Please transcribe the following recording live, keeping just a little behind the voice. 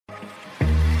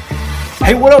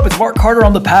Hey, what up? It's Mark Carter.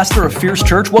 I'm the pastor of Fierce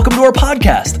Church. Welcome to our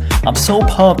podcast. I'm so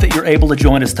pumped that you're able to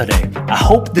join us today. I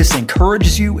hope this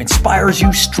encourages you, inspires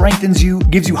you, strengthens you,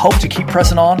 gives you hope to keep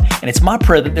pressing on. And it's my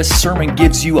prayer that this sermon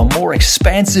gives you a more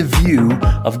expansive view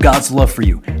of God's love for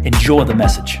you. Enjoy the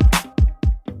message.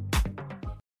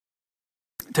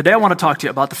 Today I want to talk to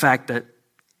you about the fact that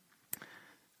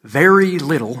very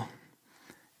little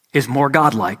is more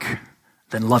godlike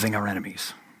than loving our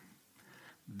enemies.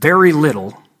 Very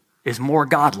little is more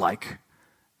godlike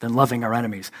than loving our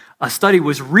enemies. A study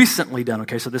was recently done,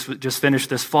 so this was just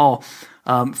finished this fall,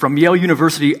 from Yale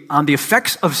University on the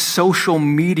effects of social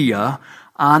media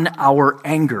on our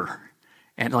anger.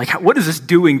 And what is this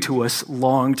doing to us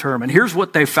long term? And here's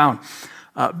what they found.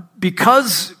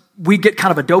 Because we get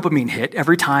kind of a dopamine hit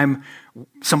every time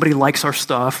somebody likes our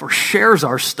stuff or shares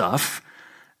our stuff,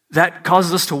 that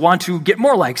causes us to want to get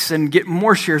more likes and get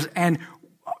more shares. And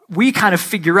we kind of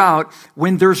figure out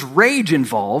when there's rage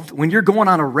involved, when you're going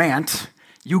on a rant,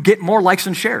 you get more likes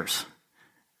and shares,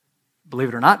 believe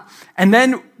it or not. And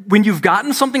then when you've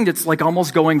gotten something that's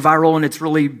almost going viral and it's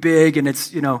really big and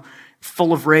it's,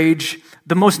 full of rage,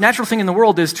 the most natural thing in the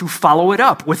world is to follow it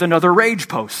up with another rage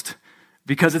post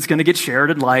because it's going to get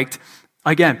shared and liked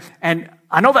again. And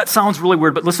I know that sounds really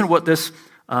weird, but listen to what this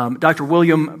Dr.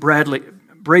 William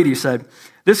Brady said.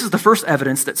 This is the first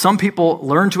evidence that some people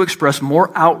learn to express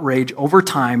more outrage over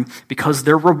time because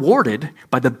they're rewarded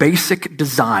by the basic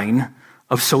design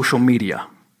of social media.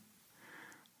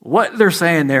 What they're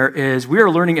saying there is we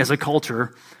are learning as a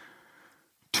culture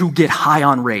to get high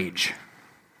on rage.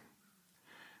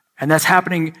 And that's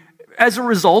happening as a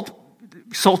result.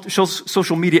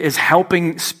 Social media is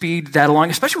helping speed that along,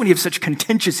 especially when you have such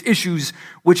contentious issues,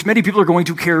 which many people are going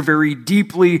to care very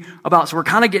deeply about. So we're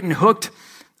kind of getting hooked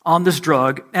on this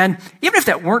drug. And even if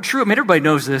that weren't true, everybody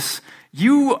knows this,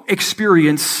 you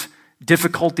experience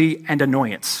difficulty and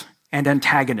annoyance and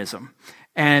antagonism.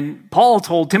 And Paul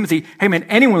told Timothy, hey man,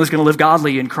 anyone who's going to live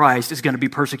godly in Christ is going to be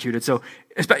persecuted. So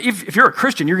if you're a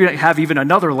Christian, you're going to have even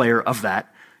another layer of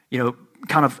that,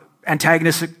 kind of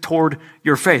antagonistic toward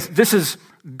your faith. This is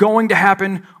going to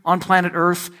happen on planet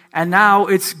Earth, and now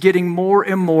it's getting more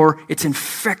and more, it's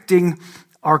infecting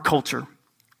our culture.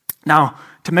 Now,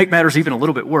 to make matters even a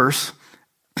little bit worse,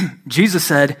 Jesus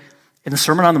said in the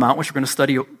Sermon on the Mount, which we're going to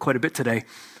study quite a bit today,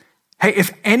 hey,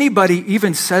 if anybody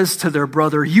even says to their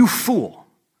brother, you fool,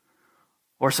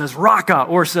 or says, raka,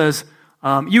 or says,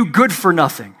 you good for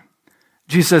nothing,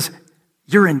 Jesus says,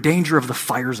 you're in danger of the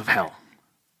fires of hell.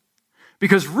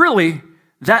 Because really,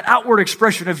 that outward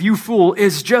expression of you fool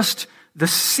is just the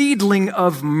seedling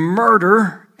of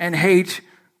murder and hate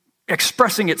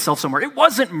expressing itself somewhere. It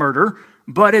wasn't murder,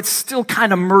 but it's still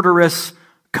kind of murderous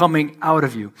coming out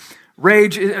of you.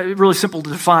 Rage, really simple to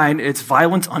define, it's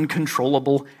violent,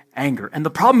 uncontrollable anger. And the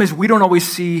problem is we don't always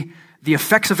see the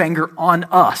effects of anger on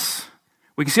us.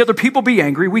 We can see other people be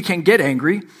angry, we can get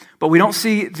angry, but we don't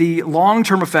see the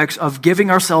long-term effects of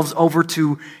giving ourselves over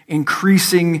to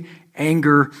increasing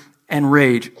anger and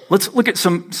rage. Let's look at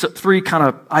some three kind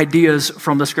of ideas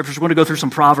from the scriptures. We're going to go through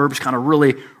some Proverbs kind of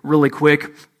really, really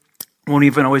quick. Won't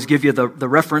even always give you the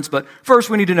reference, but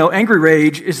first we need to know angry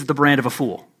rage is the brand of a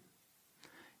fool.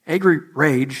 Angry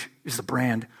rage is the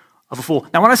brand of a fool.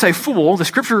 Now when I say fool, the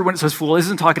scripture when it says fool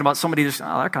isn't talking about somebody just,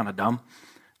 they're kind of dumb.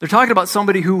 They're talking about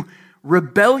somebody who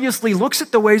rebelliously looks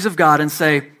at the ways of God and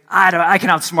say, I can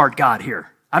outsmart God here.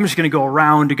 I'm just going to go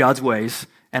around to God's ways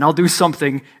and I'll do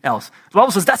something else. The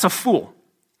Bible says that's a fool.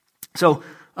 So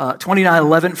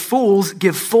 29:11, fools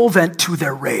give full vent to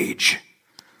their rage,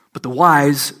 but the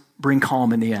wise bring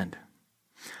calm in the end.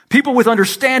 People with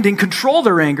understanding control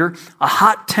their anger. A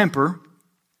hot temper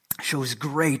shows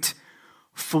great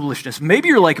foolishness. Maybe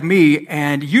you're like me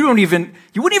and you wouldn't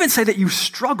even say that you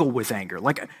struggle with anger.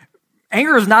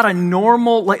 Anger is not a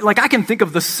normal, I can think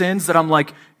of the sins that I'm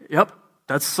like, yep,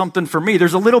 that's something for me.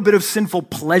 There's a little bit of sinful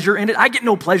pleasure in it. I get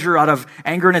no pleasure out of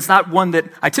anger, and it's not one that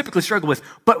I typically struggle with.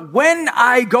 But when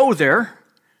I go there,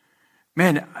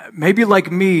 man, maybe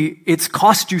like me, it's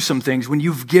cost you some things when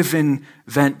you've given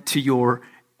vent to your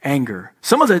anger.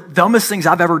 Some of the dumbest things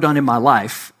I've ever done in my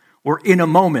life were in a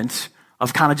moment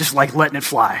of kind of just letting it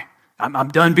fly. I'm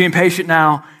done being patient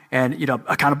now, and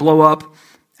I kind of blow up.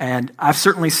 And I've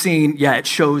certainly seen, it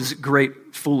shows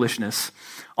great foolishness.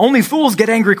 Only fools get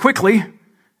angry quickly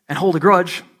and hold a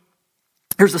grudge.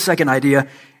 Here's the second idea.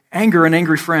 Anger and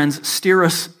angry friends steer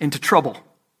us into trouble.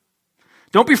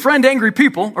 Don't befriend angry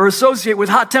people or associate with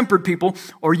hot-tempered people,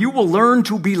 or you will learn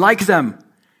to be like them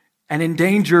and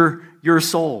endanger your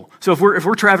soul. So if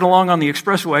we're traveling along on the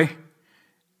expressway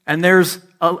and there's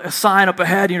a sign up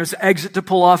ahead, it's an exit to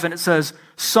pull off, and it says,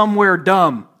 somewhere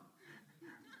dumb.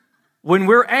 When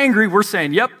we're angry, we're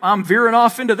saying, yep, I'm veering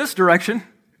off into this direction.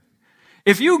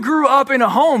 If you grew up in a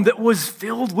home that was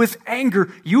filled with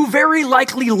anger, you very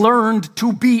likely learned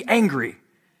to be angry.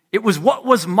 It was what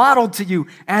was modeled to you.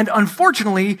 And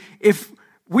unfortunately, if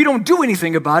we don't do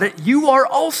anything about it, you are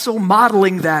also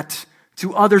modeling that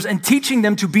to others and teaching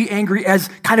them to be angry as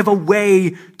kind of a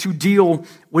way to deal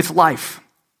with life.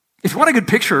 If you want a good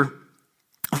picture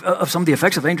of some of the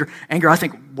effects of anger, I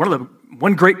think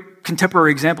one great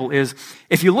contemporary example is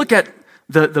if you look at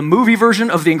the movie version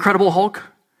of The Incredible Hulk,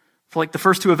 for like the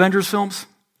first two Avengers films.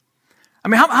 I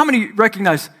mean, how many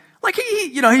recognize, like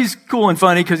he's cool and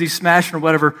funny because he's smashing or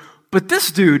whatever, but this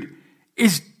dude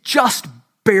is just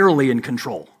barely in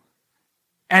control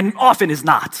and often is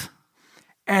not.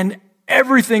 And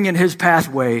everything in his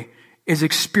pathway is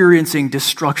experiencing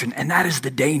destruction, and that is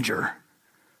the danger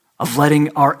of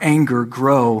letting our anger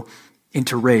grow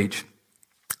into rage.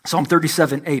 Psalm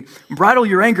 37:8, bridle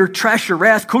your anger, trash your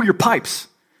wrath, cool your pipes.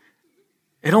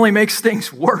 It only makes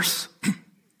things worse.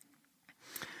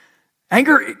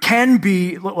 Anger can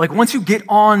be, like once you get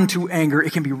on to anger,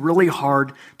 it can be really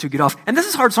hard to get off. And this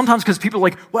is hard sometimes because people are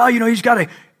like, well, you just got to,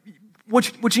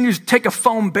 what you need is take a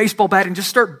foam baseball bat and just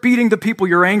start beating the people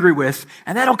you're angry with,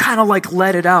 and that'll kind of like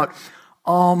let it out.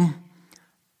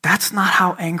 That's not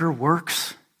how anger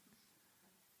works.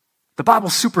 The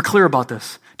Bible's super clear about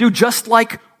this. Dude, just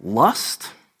like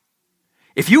lust,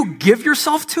 if you give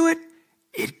yourself to it,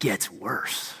 it gets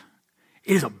worse.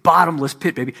 It is a bottomless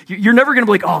pit, baby. You're never going to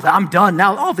be like, oh, I'm done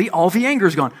now. All the anger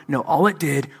is gone. No, all it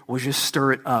did was just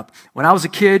stir it up. When I was a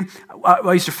kid,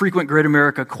 I used to frequent Great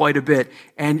America quite a bit.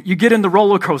 And you get in the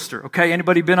roller coaster, okay?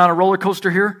 Anybody been on a roller coaster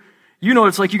here? You know,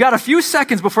 it's like you got a few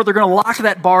seconds before they're going to lock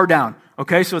that bar down,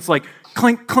 okay? So it's like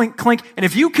clink, clink, clink. And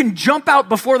if you can jump out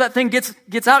before that thing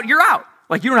gets out, you're out.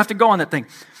 Like you don't have to go on that thing.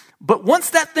 But once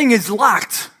that thing is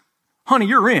locked, honey,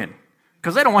 you're in.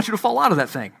 Because they don't want you to fall out of that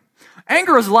thing.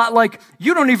 Anger is a lot like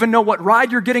you don't even know what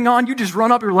ride you're getting on. You just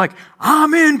run up, you're like,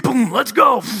 I'm in, boom, let's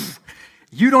go.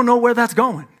 You don't know where that's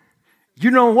going. You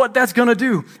know what that's going to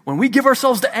do. When we give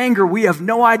ourselves to anger, we have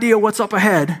no idea what's up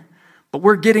ahead, but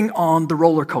we're getting on the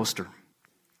roller coaster.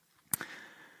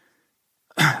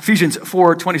 Ephesians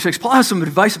 4:26, Paul has some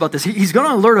advice about this. He's going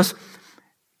to alert us.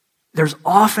 There's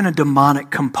often a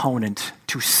demonic component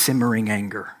to simmering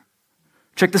anger.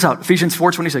 Check this out, Ephesians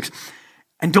 4:26.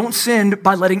 And don't sin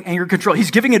by letting anger control.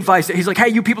 He's giving advice. He's like, hey,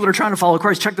 you people that are trying to follow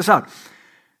Christ, check this out.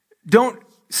 Don't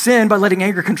sin by letting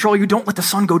anger control you. Don't let the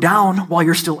sun go down while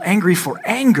you're still angry, for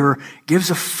anger gives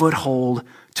a foothold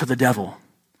to the devil.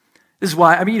 This is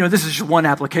why, this is just one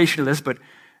application of this, but,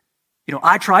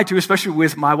 I try to, especially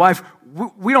with my wife,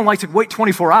 we don't like to wait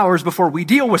 24 hours before we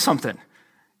deal with something.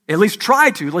 At least try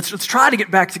to. Let's try to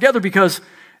get back together because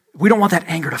we don't want that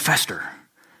anger to fester.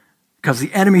 Because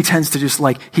the enemy tends to just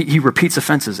he repeats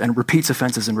offenses and repeats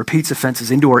offenses and repeats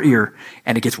offenses into our ear,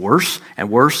 and it gets worse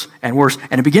and worse and worse.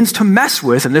 And it begins to mess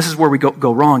with, and this is where we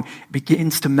go wrong, it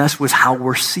begins to mess with how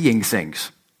we're seeing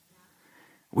things.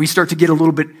 We start to get a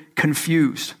little bit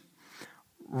confused.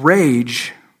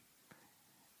 Rage,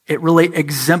 it really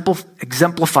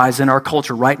exemplifies in our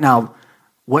culture right now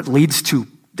what leads to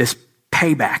this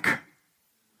payback.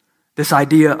 This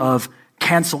idea of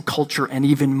cancel culture and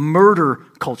even murder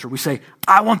culture. We say,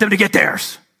 I want them to get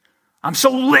theirs. I'm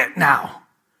so lit now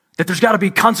that there's got to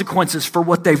be consequences for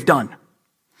what they've done.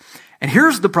 And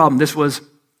here's the problem. This was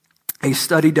a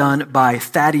study done by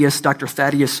Dr.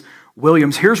 Thaddeus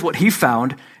Williams. Here's what he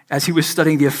found as he was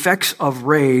studying the effects of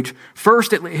rage.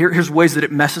 First, here's ways that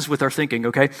it messes with our thinking,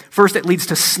 okay? First, it leads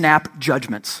to snap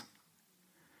judgments.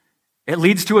 It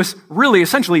leads to us really,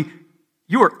 essentially,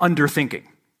 you are underthinking.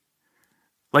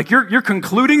 Like you're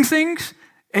concluding things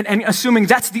and assuming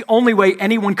that's the only way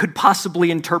anyone could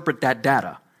possibly interpret that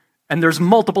data. And there's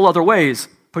multiple other ways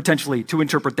potentially to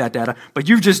interpret that data, but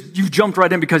you've jumped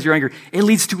right in because you're angry. It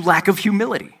leads to lack of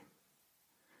humility.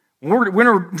 When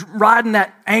we're riding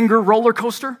that anger roller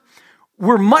coaster,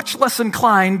 we're much less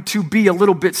inclined to be a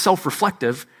little bit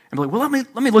self-reflective and be like, well,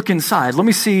 let me look inside. Let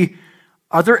me see,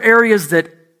 are there areas that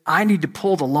I need to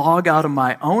pull the log out of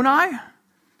my own eye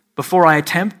before I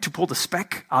attempt to pull the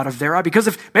speck out of their eye? Because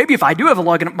if I do have a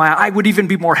log in my eye, I would even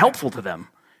be more helpful to them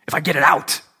if I get it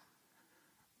out.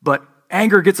 But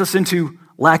anger gets us into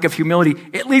lack of humility.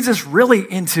 It leads us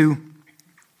really into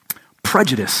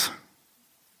prejudice.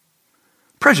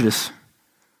 Prejudice.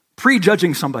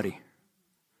 Prejudging somebody.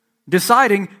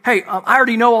 Deciding, hey, I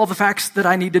already know all the facts that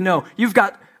I need to know. You've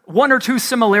got one or two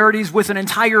similarities with an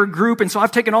entire group, and so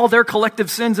I've taken all their collective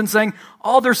sins and saying,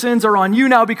 all their sins are on you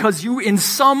now because you in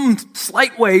some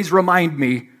slight ways remind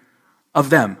me of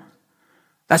them.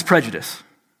 That's prejudice.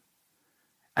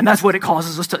 And that's what it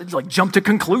causes us to like jump to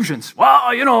conclusions.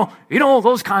 Well,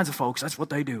 those kinds of folks, that's what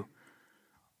they do.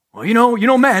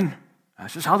 Well, men,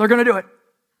 that's just how they're going to do it.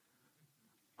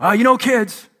 Well,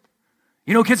 kids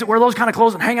that wear those kind of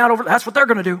clothes and hang out over, that's what they're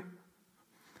going to do.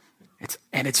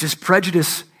 It's just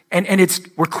prejudice. And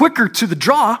we're quicker to the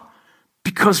draw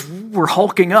because we're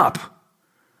hulking up.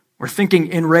 We're thinking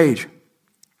in rage.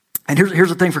 And here's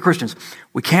the thing for Christians.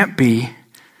 We can't be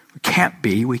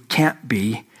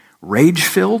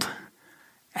rage-filled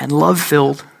and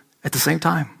love-filled at the same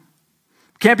time.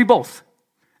 Can't be both.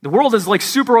 The world is like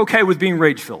super okay with being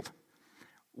rage-filled.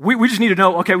 We just need to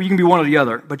know, okay, well, you can be one or the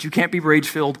other, but you can't be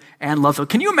rage-filled and love-filled.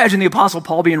 Can you imagine the Apostle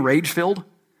Paul being rage-filled?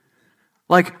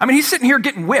 He's sitting here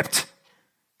getting whipped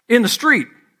in the street,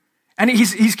 and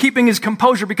he's keeping his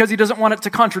composure because he doesn't want it to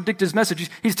contradict his message.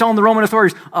 He's telling the Roman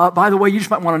authorities, by the way, you just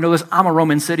might want to know this, I'm a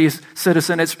Roman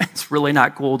citizen. It's really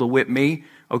not cool to whip me,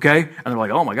 okay? And they're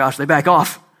like, oh my gosh, they back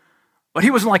off. But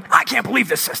he wasn't like, I can't believe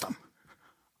this system.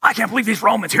 I can't believe these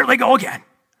Romans, here they go again.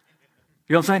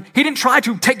 You know what I'm saying? He didn't try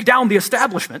to take down the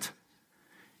establishment.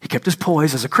 He kept his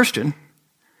poise as a Christian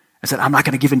and said, I'm not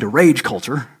going to give into rage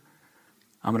culture.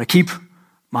 I'm going to keep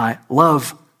my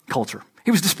love culture.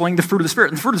 He was displaying the fruit of the Spirit.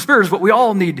 And the fruit of the Spirit is what we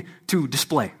all need to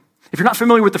display. If you're not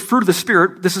familiar with the fruit of the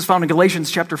Spirit, this is found in Galatians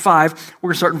chapter 5. We're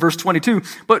going to start in verse 22.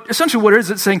 But essentially what it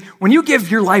is, it's saying, when you give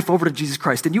your life over to Jesus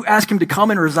Christ and you ask him to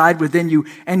come and reside within you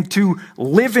and to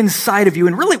live inside of you,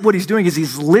 and really what he's doing is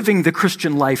he's living the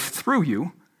Christian life through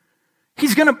you,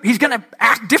 he's gonna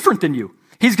act different than you.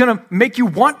 He's gonna make you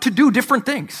want to do different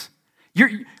things.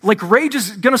 Rage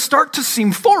is gonna start to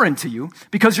seem foreign to you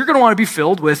because you're gonna want to be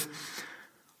filled with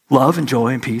love and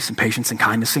joy and peace and patience and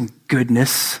kindness and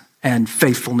goodness and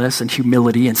faithfulness and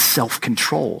humility and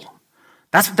self-control.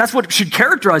 That's what should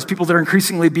characterize people that are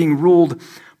increasingly being ruled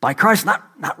by Christ,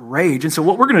 not rage. And so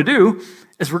what we're gonna do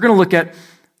is we're gonna look at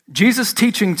Jesus'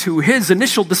 teaching to his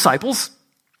initial disciples,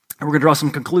 and we're gonna draw some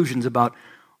conclusions about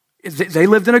they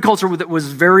lived in a culture that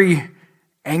was very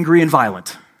angry and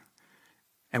violent.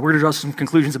 And we're going to draw some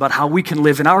conclusions about how we can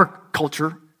live in our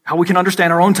culture, how we can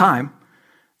understand our own time,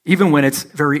 even when it's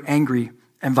very angry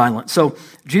and violent. So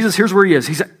Jesus, here's where he is.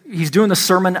 He's doing the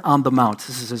Sermon on the Mount.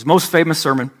 This is his most famous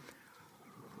sermon.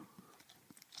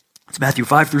 It's Matthew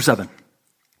 5 through 7.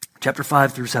 Chapter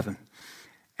 5 through 7.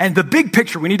 And the big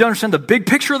picture, we need to understand the big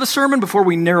picture of the sermon before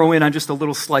we narrow in on just a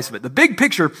little slice of it. The big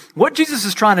picture, what Jesus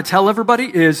is trying to tell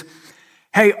everybody is,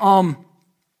 hey,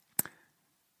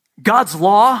 God's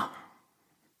law,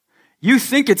 you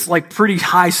think it's like pretty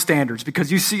high standards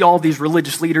because you see all these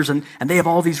religious leaders and they have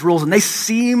all these rules and they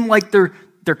seem like they're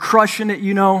crushing it,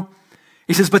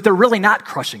 He says, but they're really not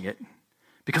crushing it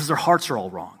because their hearts are all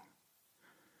wrong.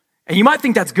 And you might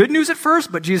think that's good news at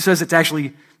first, but Jesus says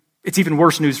it's even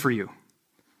worse news for you.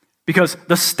 Because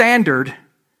the standard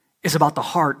is about the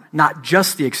heart, not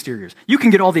just the exteriors. You can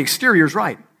get all the exteriors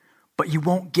right, but you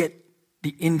won't get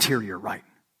the interior right.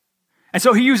 And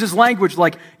so he uses language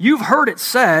like, you've heard it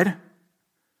said,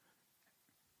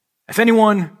 if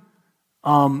anyone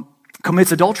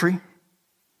commits adultery,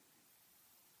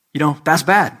 that's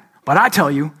bad. But I tell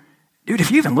you, dude,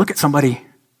 if you even look at somebody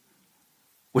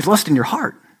with lust in your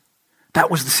heart,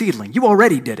 that was the seedling. You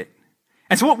already did it.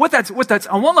 And so what that's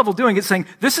on one level doing, it's saying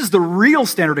this is the real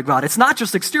standard of God. It's not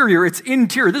just exterior, it's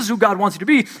interior. This is who God wants you to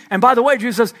be. And by the way,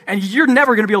 Jesus says, and you're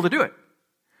never going to be able to do it.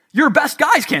 Your best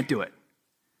guys can't do it.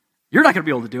 You're not going to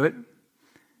be able to do it.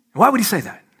 Why would he say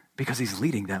that? Because he's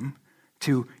leading them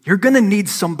to, you're going to need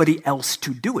somebody else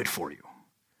to do it for you.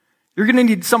 You're going to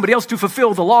need somebody else to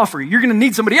fulfill the law for you. You're going to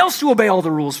need somebody else to obey all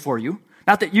the rules for you.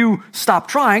 Not that you stop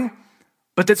trying,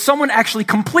 but that someone actually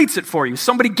completes it for you.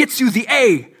 Somebody gets you the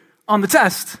A on the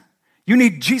test. You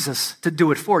need Jesus to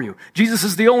do it for you. Jesus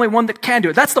is the only one that can do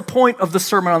it. That's the point of the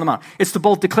Sermon on the Mount. It's to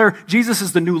both declare Jesus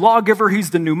is the new lawgiver, he's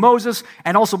the new Moses,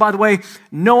 and also, by the way,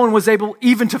 no one was able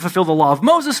even to fulfill the law of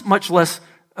Moses, much less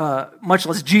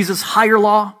Jesus' higher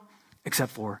law,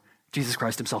 except for Jesus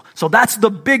Christ himself. So that's the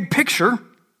big picture.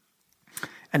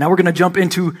 And now we're going to jump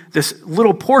into this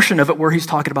little portion of it where he's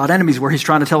talking about enemies, where he's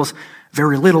trying to tell us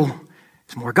very little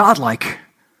is more godlike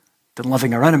than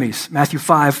loving our enemies. Matthew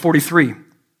 5:43.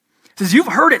 It says, you've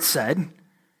heard it said,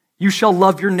 you shall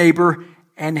love your neighbor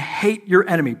and hate your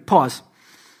enemy. Pause.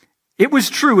 It was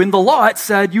true. In the law, it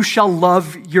said, you shall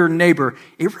love your neighbor.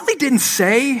 It really didn't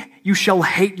say you shall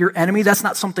hate your enemy. That's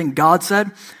not something God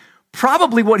said.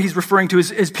 Probably what he's referring to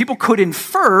is people could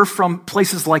infer from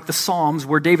places like the Psalms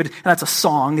where David, and that's a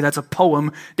song, that's a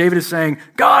poem. David is saying,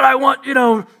 God,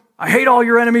 I hate all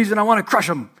your enemies and I want to crush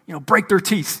them, break their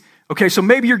teeth. Okay, so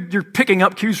maybe you're picking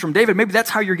up cues from David. Maybe that's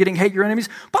how you're getting hate your enemies.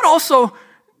 But also,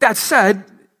 that said,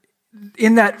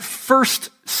 in that first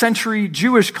century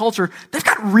Jewish culture, they've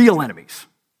got real enemies,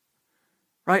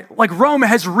 right? Like Rome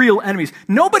has real enemies.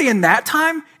 Nobody in that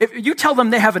time, if you tell them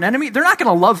they have an enemy, they're not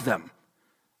going to love them.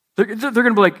 They're going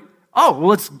to be like, oh, well,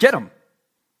 let's get them.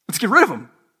 Let's get rid of them.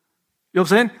 You know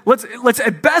what I'm saying? Let's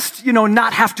at best,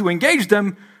 not have to engage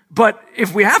them, but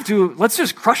if we have to, let's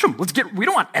just crush them. We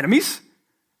don't want enemies.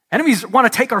 Enemies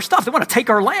want to take our stuff. They want to take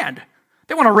our land.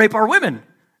 They want to rape our women.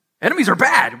 Enemies are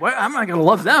bad. Well, I'm not going to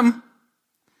love them.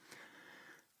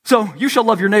 So you shall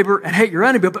love your neighbor and hate your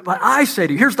enemy. But I say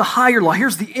to you, here's the higher law.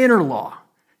 Here's the inner law.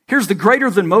 Here's the greater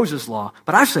than Moses' law.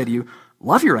 But I say to you,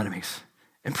 love your enemies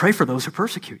and pray for those who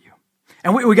persecute you.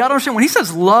 And we got to understand, when he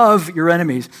says love your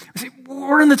enemies, see,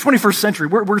 we're in the 21st century.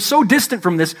 We're so distant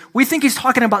from this, we think he's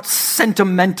talking about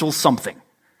sentimental something.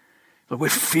 But we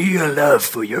feel love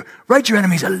for you. Write your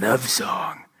enemies a love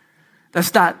song.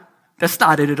 That's not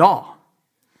it at all.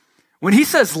 When he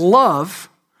says love,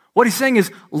 what he's saying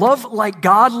is love like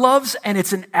God loves, and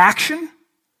it's an action,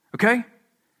 okay?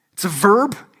 It's a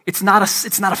verb. It's not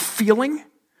a feeling.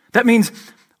 That means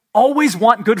always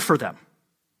want good for them.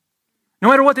 No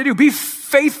matter what they do, be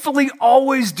faithfully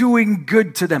always doing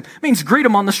good to them. It means greet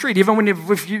them on the street, even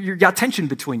if you got tension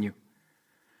between you.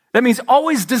 That means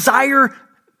always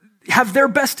have their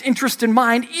best interest in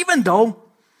mind, even though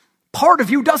part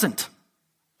of you doesn't.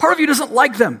 Part of you doesn't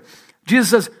like them. Jesus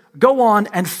says, go on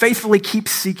and faithfully keep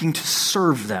seeking to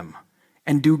serve them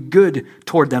and do good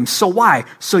toward them. So why?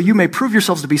 So you may prove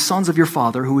yourselves to be sons of your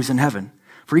Father who is in heaven.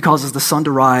 For he causes the sun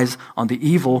to rise on the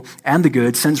evil and the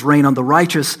good, sends rain on the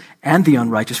righteous and the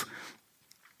unrighteous.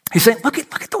 He's saying, look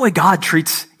at the way God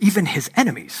treats even his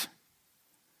enemies.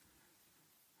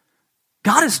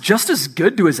 God is just as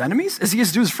good to his enemies as he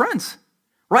is to his friends.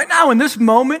 Right now, in this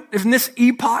moment, in this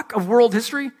epoch of world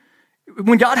history,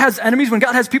 when God has enemies, when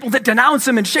God has people that denounce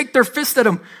him and shake their fist at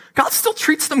him, God still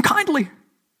treats them kindly.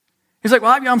 He's like,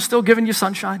 well, I'm still giving you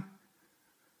sunshine.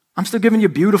 I'm still giving you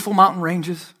beautiful mountain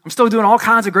ranges. I'm still doing all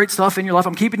kinds of great stuff in your life.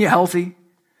 I'm keeping you healthy.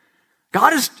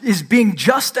 God is being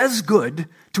just as good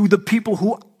to the people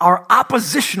who are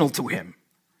oppositional to him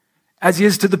as he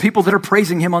is to the people that are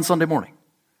praising him on Sunday morning.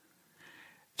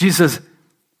 Jesus says,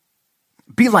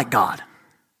 be like God.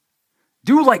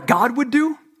 Do like God would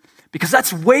do, because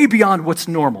that's way beyond what's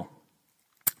normal.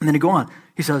 And then he goes on.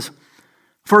 He says,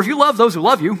 for if you love those who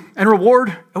love you,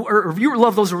 or if you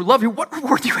love those who love you, what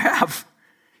reward do you have?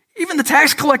 Even the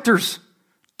tax collectors,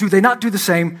 do they not do the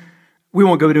same? We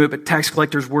won't go into it, but tax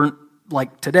collectors weren't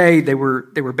like today. They were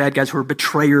bad guys who were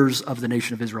betrayers of the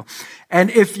nation of Israel. And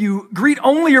if you greet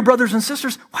only your brothers and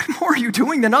sisters, what more are you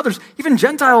doing than others? Even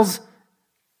Gentiles,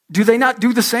 do they not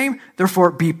do the same?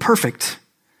 Therefore, be perfect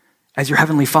as your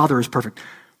heavenly Father is perfect.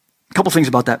 A couple things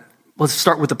about that. Let's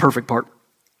start with the perfect part.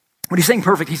 When he's saying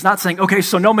perfect, he's not saying, okay,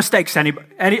 so no mistakes,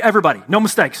 everybody, no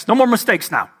mistakes, no more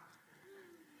mistakes now.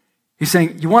 He's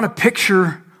saying, you want a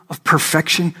picture of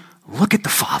perfection? Look at the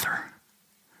Father.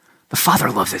 The Father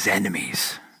loves his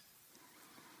enemies.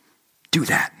 Do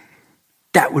that.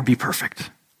 That would be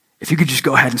perfect. If you could just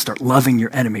go ahead and start loving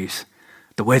your enemies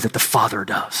the way that the Father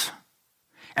does.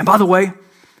 And by the way,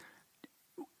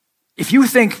 if you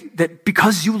think that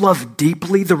because you love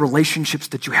deeply the relationships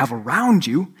that you have around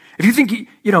you, if you think,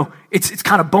 it's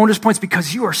kind of bonus points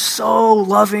because you are so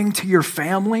loving to your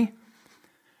family,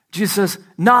 Jesus says,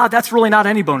 nah, that's really not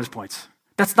any bonus points.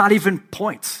 That's not even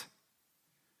points.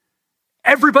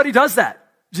 Everybody does that,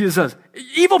 Jesus says.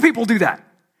 Evil people do that.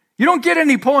 You don't get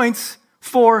any points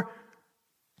for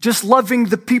just loving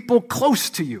the people close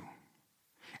to you.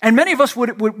 And many of us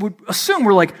would assume,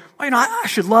 we're like, well, I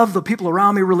should love the people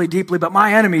around me really deeply, but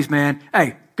my enemies, man,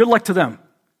 hey, good luck to them.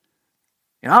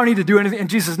 I don't need to do anything. And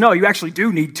Jesus says, no, you actually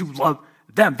do need to love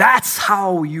them. That's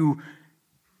how you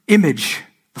image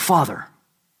the Father.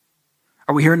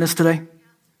 Are we hearing this today?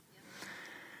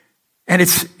 And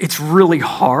it's really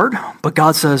hard, but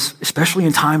God says, especially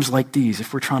in times like these,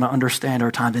 if we're trying to understand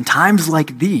our times, in times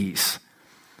like these,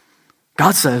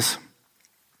 God says,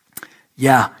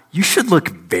 yeah, you should look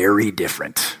very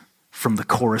different from the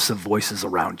chorus of voices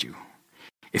around you.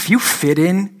 If you fit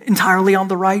in entirely on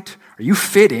the right, or you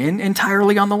fit in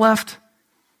entirely on the left,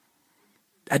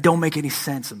 that don't make any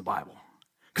sense in the Bible.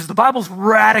 Because the Bible's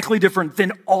radically different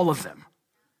than all of them.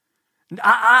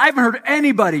 I haven't heard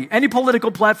anybody, any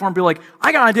political platform be like,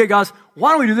 I got an idea, guys.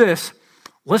 Why don't we do this?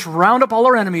 Let's round up all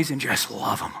our enemies and just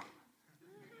love them.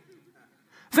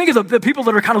 Think of the people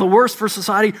that are kind of the worst for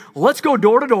society. Let's go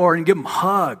door to door and give them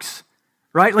hugs,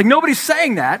 right? Like nobody's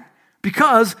saying that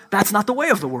because that's not the way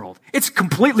of the world. It's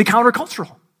completely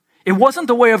countercultural. It wasn't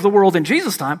the way of the world in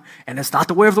Jesus' time, and it's not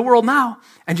the way of the world now.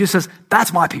 And Jesus says,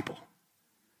 that's my people.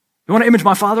 You want to image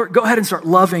my Father? Go ahead and start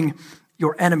loving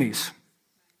your enemies.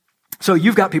 So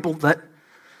you've got people that,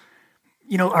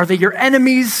 are they your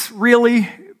enemies really?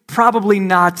 Probably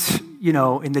not,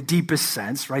 in the deepest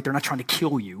sense, right? They're not trying to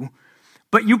kill you.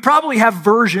 But you probably have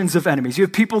versions of enemies. You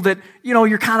have people that,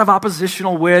 you're kind of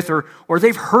oppositional with, or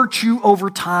they've hurt you over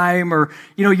time, or,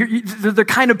 they're the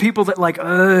kind of people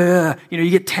that you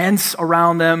get tense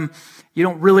around them. You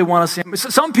don't really want to see them.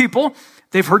 Some people,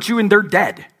 they've hurt you and they're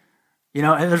dead.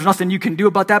 And there's nothing you can do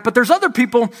about that. But there's other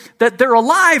people that they're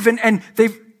alive and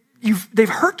they've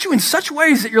hurt you in such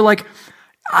ways that you're like,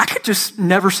 I could just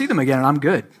never see them again and I'm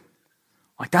good.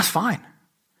 Like, that's fine.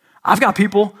 I've got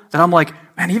people that I'm like,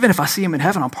 man, even if I see them in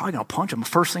heaven, I'm probably going to punch them. The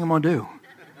first thing I'm going to do.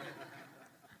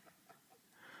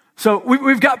 So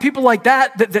we've got people like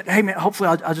that, hey man, hopefully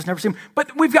I'll just never see them.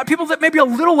 But we've got people that maybe a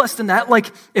little less than that.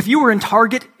 Like if you were in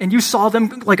Target and you saw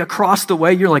them like across the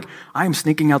way, you're like, I'm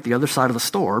sneaking out the other side of the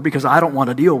store because I don't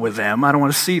want to deal with them. I don't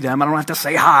want to see them. I don't have to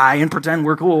say hi and pretend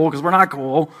we're cool because we're not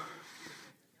cool.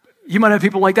 You might have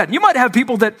people like that. You might have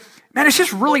people that, man, it's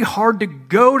just really hard to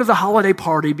go to the holiday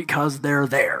party because they're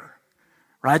there,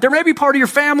 right? They may be part of your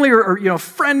family or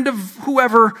friend of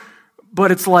whoever, but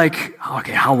it's like,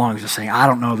 okay, how long is this thing? I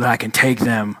don't know that I can take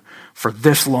them for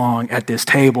this long at this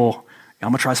table. I'm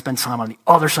going to try to spend time on the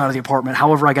other side of the apartment,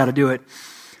 however I got to do it.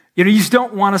 You just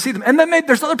don't want to see them. And then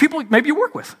there's other people maybe you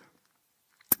work with.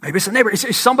 Maybe it's a neighbor.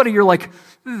 It's somebody you're like,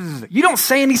 you don't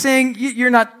say anything. You're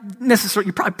not necessarily,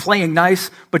 you're probably playing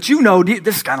nice, but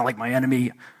this is kind of like my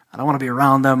enemy. I don't want to be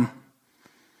around them.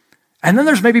 And then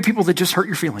there's maybe people that just hurt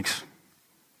your feelings.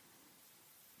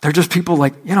 They're just people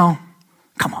like,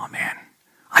 come on, man.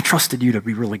 I trusted you to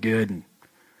be really good, and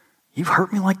you've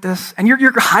hurt me like this. And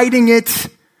you're hiding it,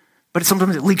 but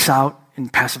sometimes it leaks out in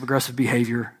passive-aggressive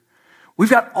behavior. We've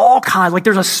got all kinds,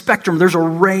 there's a spectrum, there's a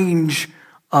range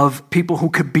of people who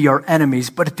could be our enemies.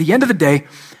 But at the end of the day,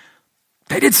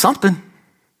 they did something.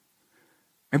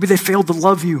 Maybe they failed to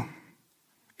love you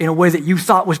in a way that you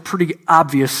thought was pretty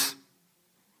obvious.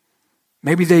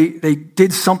 Maybe they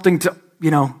did something to,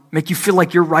 make you feel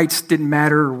like your rights didn't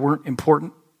matter or weren't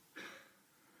important.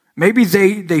 Maybe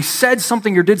they said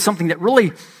something or did something that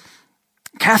really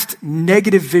cast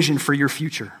negative vision for your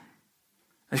future.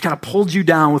 They kind of pulled you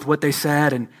down with what they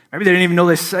said, and maybe they didn't even know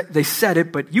they said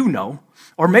it, but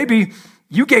Or maybe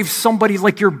you gave somebody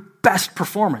like your best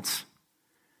performance.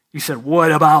 You said,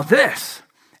 what about this?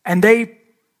 And they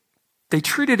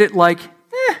treated it like,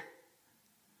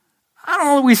 I don't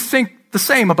always think the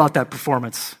same about that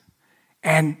performance.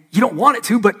 And you don't want it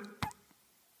to, but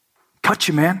cut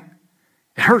you, man.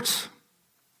 It hurts.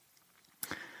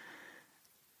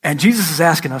 And Jesus is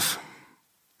asking us,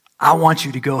 I want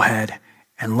you to go ahead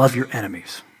and love your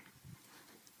enemies.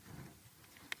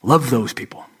 Love those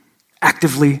people.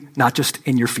 Actively, not just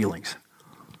in your feelings.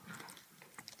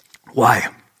 Why?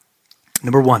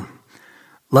 Number one,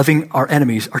 loving our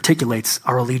enemies articulates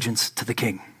our allegiance to the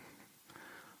King.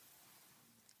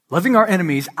 Loving our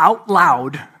enemies out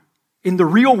loud in the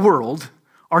real world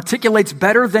articulates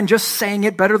better than just saying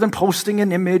it, better than posting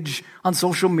an image on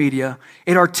social media.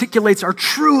 It articulates our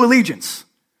true allegiance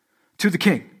to the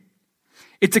King.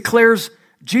 It declares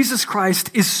Jesus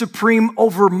Christ is supreme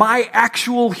over my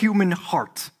actual human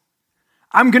heart.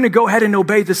 I'm going to go ahead and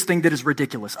obey this thing that is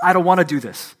ridiculous. I don't want to do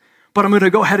this, but I'm going to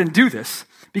go ahead and do this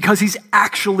because he's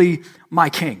actually my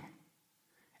King.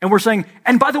 And we're saying,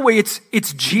 and by the way,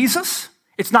 it's Jesus.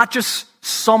 It's not just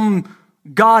some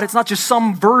God. It's not just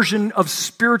some version of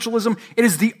spiritualism. It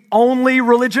is the only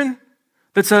religion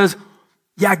that says,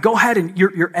 yeah, go ahead and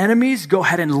your enemies, go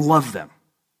ahead and love them.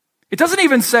 It doesn't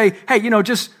even say, hey,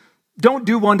 just don't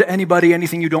do one to anybody,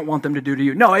 anything you don't want them to do to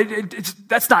you. No,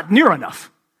 that's not near enough.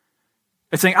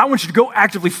 It's saying, I want you to go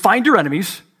actively find your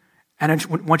enemies, and I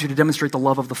want you to demonstrate the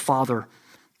love of the Father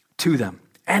to them.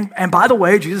 And by the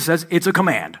way, Jesus says it's a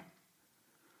command.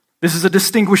 This is a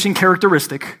distinguishing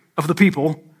characteristic of the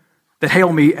people that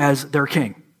hail me as their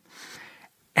King.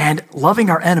 And loving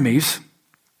our enemies,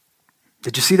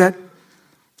 did you see that?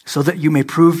 So that you may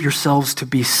prove yourselves to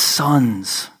be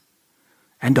sons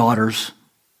and daughters,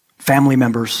 family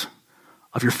members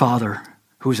of your Father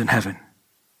who is in heaven.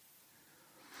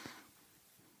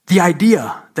 The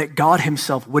idea that God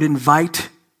himself would invite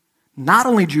not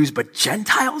only Jews, but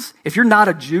Gentiles. If you're not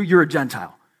a Jew, you're a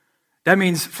Gentile. That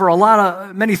means for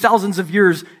many thousands of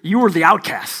years, you were the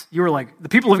outcasts. You were like, the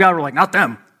people of God were like, not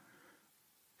them.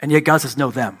 And yet God says, no,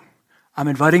 them. I'm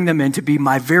inviting them in to be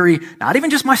my not even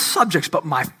just my subjects, but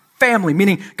my family.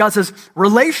 Meaning God says,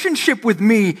 relationship with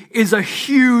me is a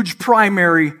huge,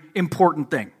 primary, important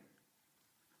thing.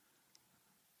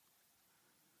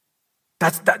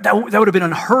 That would have been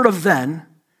unheard of then,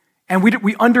 And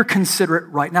we under-consider it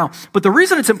right now. But the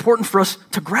reason it's important for us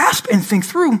to grasp and think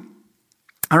through,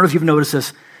 I don't know if you've noticed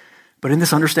this, but in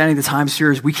this Understanding the Times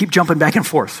series, we keep jumping back and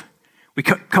forth. We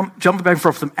come jumping back and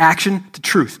forth from action to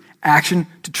truth,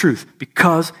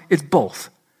 because it's both.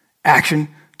 Action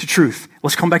to truth.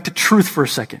 Let's come back to truth for a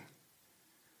second.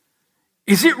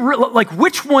 Is it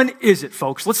which one is it,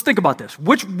 folks? Let's think about this.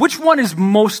 Which one is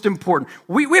most important?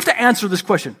 We have to answer this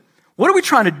question. What are we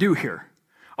trying to do here?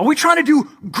 Are we trying to do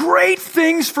great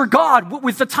things for God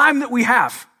with the time that we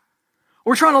have?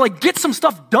 We're trying to get some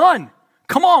stuff done.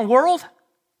 Come on, world.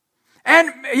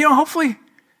 And, hopefully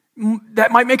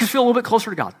that might make us feel a little bit closer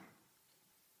to God.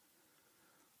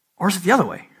 Or is it the other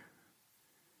way?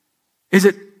 Is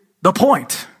it the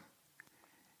point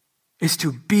is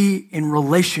to be in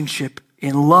relationship,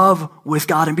 in love with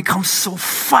God, and become so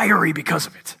fiery because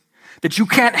of it that you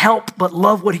can't help but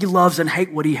love what he loves and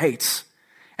hate what he hates.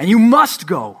 And you must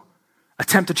go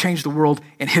attempt to change the world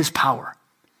in his power.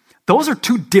 Those are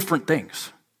two different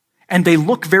things, and they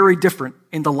look very different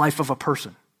in the life of a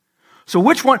person. So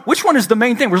which one is the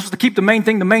main thing? We're supposed to keep the main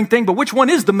thing, but which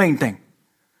one is the main thing?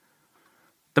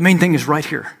 The main thing is right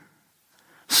here.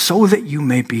 So that you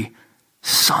may be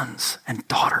sons and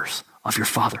daughters of your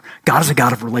Father. God is a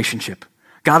God of relationship.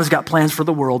 God has got plans for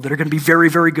the world that are going to be very,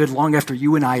 very good long after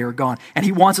you and I are gone. And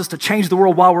he wants us to change the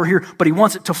world while we're here, but he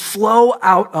wants it to flow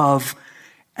out of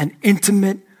an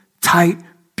intimate, tight,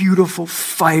 beautiful,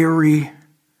 fiery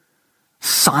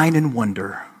sign and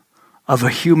wonder of a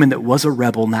human that was a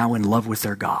rebel now in love with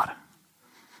their God.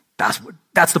 That's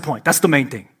the point. That's the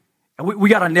main thing. And we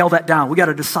got to nail that down. We got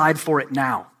to decide for it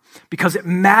now because it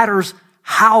matters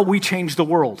how we change the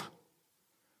world.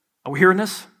 Are we hearing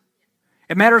this?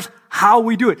 It matters how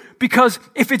we do it. Because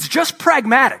if it's just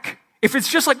pragmatic, if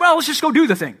it's just let's just go do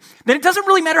the thing, then it doesn't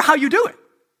really matter how you do it.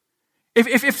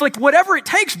 If whatever it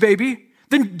takes, baby,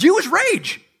 then use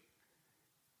rage.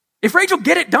 If rage will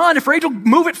get it done, if rage will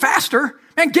move it faster,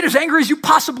 man, get as angry as you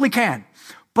possibly can.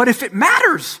 But if it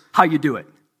matters how you do it,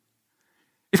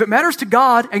 if it matters to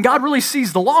God, and God really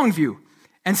sees the long view,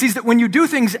 and sees that when you do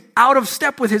things out of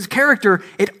step with his character,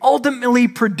 it ultimately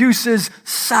produces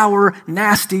sour,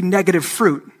 nasty, negative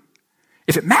fruit.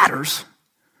 If it matters,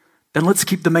 then let's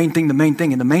keep the main thing, and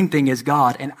the main thing is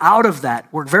God. And out of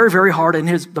that, work very, very hard in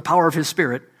the power of his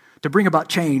Spirit to bring about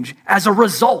change as a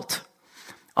result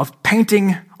of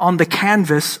painting on the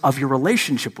canvas of your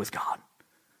relationship with God.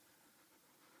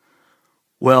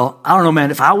 Well, I don't know, man.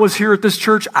 If I was here at this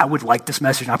church, I would like this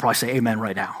message, and I'd probably say amen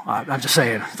right now. I'm just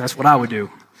saying, that's what I would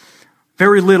do.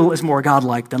 Very little is more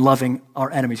godlike than loving our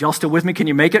enemies. Y'all still with me? Can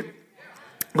you make it?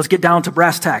 Let's get down to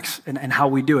brass tacks and how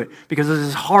we do it, because this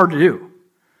is hard to do.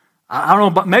 I don't know,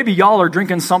 but maybe y'all are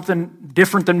drinking something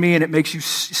different than me, and it makes you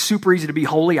super easy to be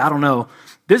holy. I don't know.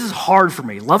 This is hard for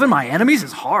me. Loving my enemies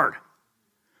is hard.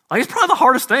 It's probably the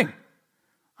hardest thing.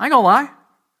 I ain't gonna lie.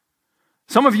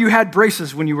 Some of you had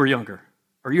braces when you were younger.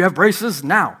 Or you have braces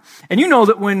now. And you know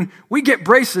that when we get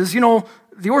braces, the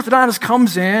orthodontist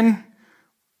comes in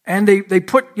and they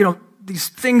put, these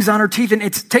things on our teeth, and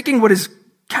it's taking what is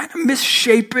kind of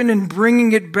misshapen and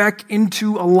bringing it back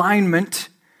into alignment.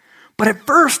 But at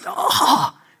first,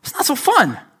 it's not so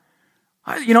fun.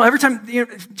 Every time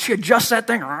she adjusts that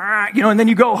thing, and then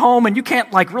you go home and you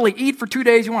can't really eat for 2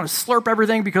 days. You want to slurp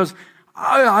everything because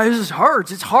this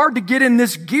hurts. It's hard to get in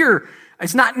this gear.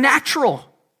 It's not natural.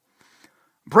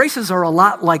 Braces are a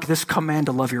lot like this command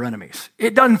to love your enemies.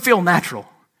 It doesn't feel natural.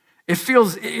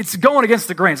 It's going against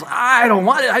the grain. I don't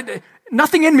want it.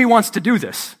 Nothing in me wants to do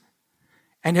this.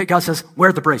 And yet God says,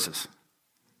 wear the braces.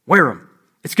 Wear them.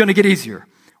 It's going to get easier.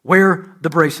 Wear the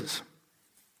braces.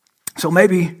 So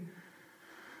maybe,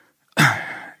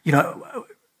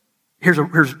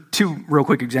 here's two real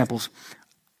quick examples.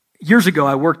 Years ago,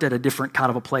 I worked at a different kind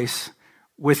of a place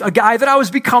with a guy that I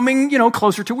was becoming,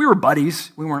 closer to. We were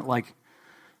buddies. We weren't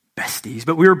besties,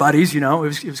 but we were buddies, it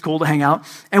was cool to hang out.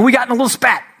 And we got in a little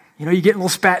spat. You get in a little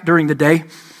spat during the day.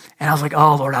 And I was like,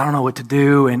 oh, Lord, I don't know what to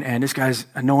do. And this guy's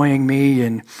annoying me.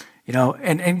 And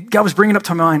God was bringing up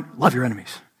to my mind, love your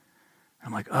enemies.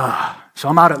 I'm like, So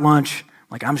I'm out at lunch.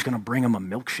 I'm just going to bring him a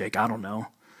milkshake. I don't know.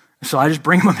 So I just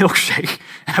bring him a milkshake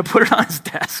and I put it on his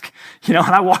desk, and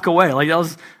I walk away.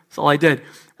 That's all I did.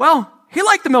 Well, he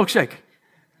liked the milkshake.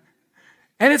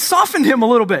 And it softened him a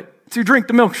little bit to drink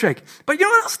the milkshake. But you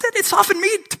know what else did? It softened me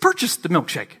to purchase the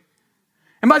milkshake.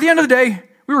 And by the end of the day,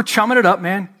 we were chumming it up,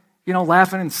 man.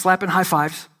 Laughing and slapping high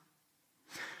fives.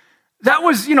 That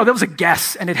was a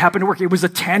guess, and it happened to work. It was a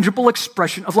tangible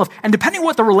expression of love. And depending on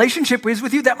what the relationship is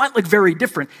with you, that might look very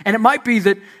different. And it might be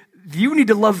that you need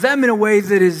to love them in a way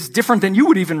that is different than you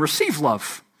would even receive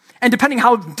love. And depending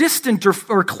how distant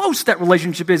or close that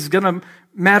relationship is going to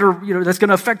matter, that's going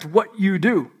to affect what you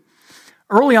do.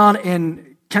 Early on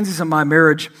in Kenzie's and my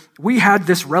marriage, we had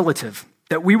this relative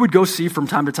that we would go see from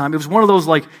time to time. It was one of those,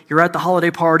 like, you're at the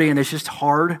holiday party and it's just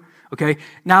hard, okay?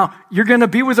 Now, you're going to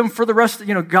be with them for the rest,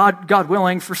 God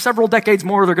willing, for several decades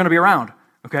more they're going to be around,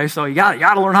 okay? So you got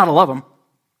to learn how to love them.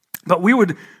 But we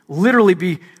would literally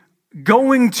be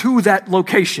going to that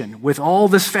location with all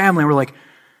this family, and we're like,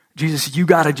 Jesus, you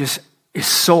got to it's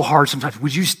so hard sometimes.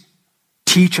 Would you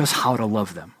teach us how to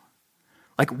love them?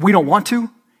 Like, we don't want to.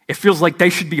 It feels like they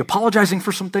should be apologizing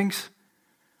for some things.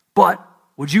 But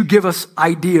would you give us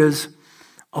ideas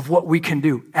of what we can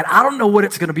do? And I don't know what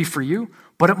it's going to be for you,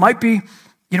 but it might be,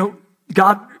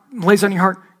 God lays on your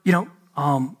heart,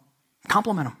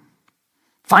 compliment them.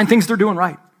 Find things they're doing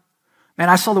right. Man,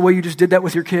 I saw the way you just did that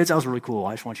with your kids. That was really cool.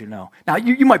 I just want you to know. Now,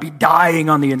 you might be dying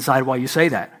on the inside while you say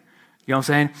that. You know what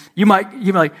I'm saying? You might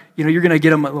like, you're going to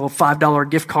get them a little $5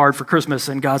 gift card for Christmas,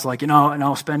 and God's like, and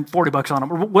I'll spend $40 on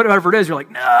them, or whatever it is. You're like,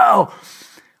 no.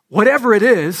 Whatever it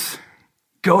is,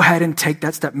 go ahead and take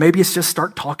that step. Maybe it's just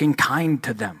start talking kind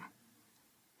to them.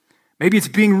 Maybe it's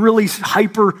being really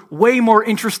hyper, way more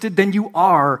interested than you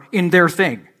are in their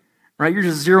thing, right? You're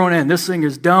just zeroing in. This thing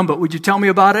is dumb, but would you tell me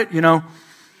about it?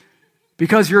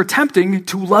 Because you're attempting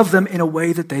to love them in a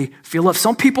way that they feel loved.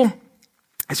 Some people,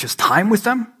 it's just time with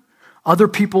them. Other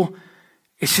people,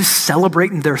 it's just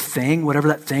celebrating their thing, whatever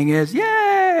that thing is.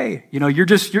 Yay!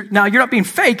 You're not being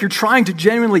fake. You're trying to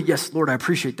genuinely, yes, Lord, I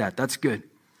appreciate that. That's good.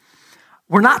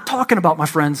 We're not talking about, my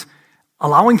friends,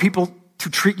 allowing people to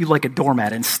treat you like a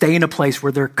doormat and stay in a place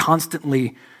where they're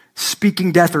constantly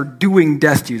speaking death or doing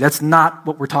death to you. That's not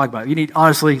what we're talking about.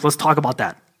 Honestly, let's talk about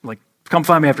that. Like, come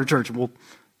find me after church and we'll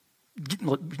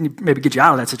maybe get you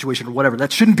out of that situation or whatever.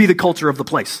 That shouldn't be the culture of the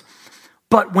place.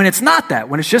 But when it's not that,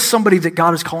 when it's just somebody that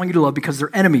God is calling you to love because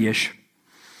they're enemy-ish,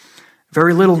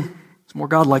 very little is more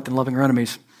God-like than loving our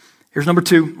enemies. Here's number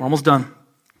 2. We're almost done.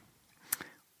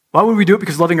 Why would we do it?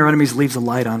 Because loving our enemies leaves a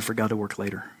light on for God to work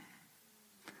later.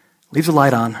 Leaves a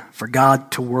light on for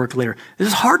God to work later. This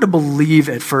is hard to believe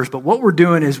at first, but what we're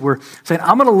doing is we're saying,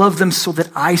 I'm going to love them so that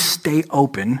I stay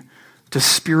open to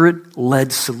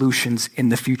Spirit-led solutions in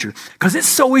the future. Because it's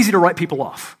so easy to write people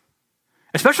off.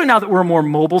 Especially now that we're a more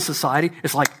mobile society,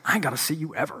 it's like, I ain't got to see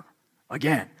you ever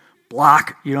again.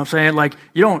 Block, you know what I'm saying? Like,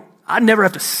 I never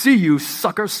have to see you,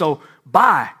 sucker, so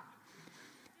bye.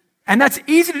 And that's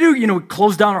easy to do,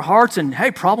 close down our hearts and,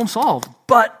 hey, problem solved.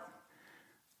 But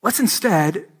let's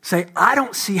instead say, I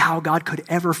don't see how God could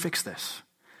ever fix this.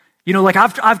 Like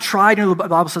I've tried, the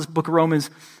Bible says, book of Romans,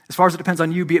 as far as it depends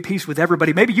on you, be at peace with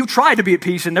everybody. Maybe you tried to be at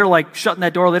peace and they're like shutting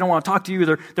that door. They don't want to talk to you.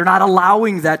 They're not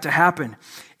allowing that to happen.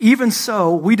 Even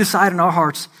so, we decide in our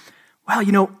hearts,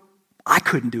 well, I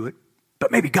couldn't do it,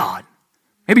 but maybe God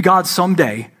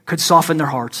someday could soften their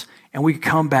hearts and we could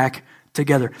come back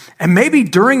together. And maybe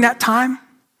during that time,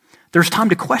 there's time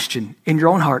to question in your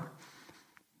own heart,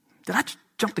 did I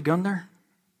jump the gun there?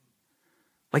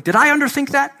 Like, did I underthink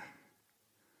that?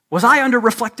 Was I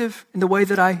under-reflective in the way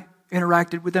that I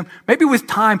interacted with them? Maybe with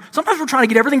time, sometimes we're trying to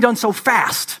get everything done so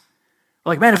fast.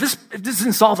 We're like, man, if this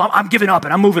isn't solved, I'm giving up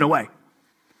and I'm moving away.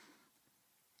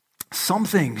 Some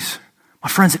things, my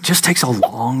friends, it just takes a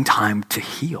long time to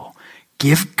heal.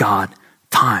 Give God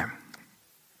time.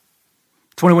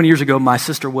 21 years ago, my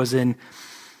sister was in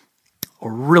a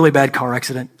really bad car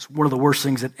accident. It's one of the worst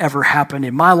things that ever happened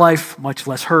in my life, much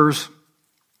less hers.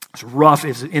 It's rough.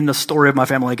 It's in the story of my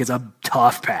family. Like, it's a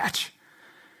tough patch.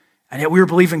 And yet we were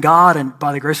believing God, and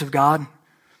by the grace of God,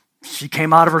 she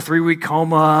came out of her 3-week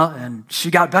coma and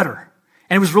she got better.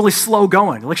 And it was really slow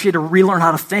going. Like, she had to relearn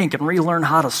how to think and relearn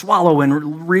how to swallow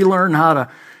and relearn how to,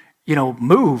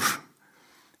 move.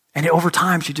 And over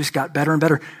time, she just got better and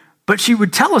better. But she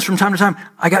would tell us from time to time,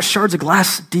 I got shards of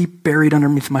glass deep buried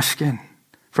underneath my skin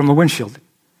from the windshield,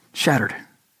 shattered.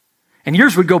 And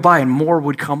years would go by and more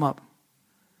would come up.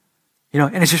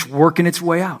 And it's just working its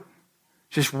way out.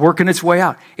 Just working its way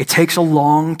out. It takes a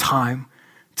long time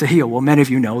to heal. Well, many of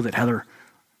you know that Heather,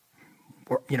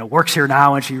 works here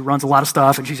now and she runs a lot of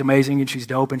stuff and she's amazing and she's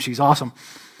dope and she's awesome.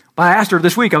 But I asked her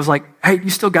this week, I was like, hey, you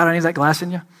still got any of that glass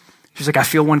in you? She's like, I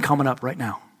feel one coming up right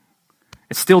now.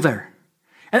 It's still there.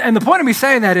 And the point of me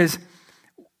saying that is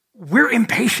we're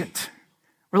impatient.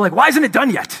 We're like, why isn't it done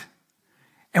yet?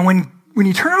 And when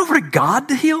you turn it over to God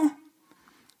to heal,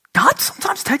 God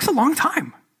sometimes takes a long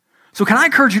time. So can I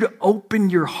encourage you to open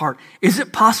your heart? Is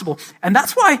it possible? And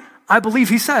that's why I believe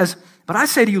he says, but I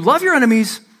say to you, love your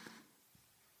enemies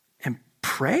and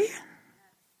pray.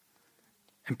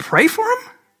 And pray for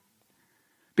them.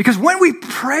 Because when we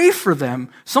pray for them,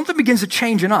 something begins to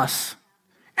change in us.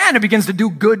 and it begins to do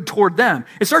good toward them.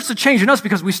 It starts to change in us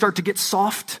because we start to get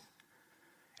soft.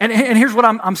 And here's what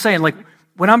I'm saying. Like,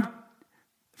 when I'm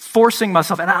forcing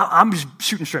myself, and I'm just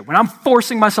shooting straight, when I'm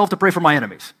forcing myself to pray for my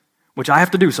enemies, which I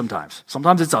have to do sometimes.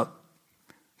 Sometimes it's up.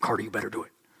 Carter, you better do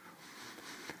it.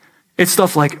 It's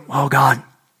stuff like, oh God,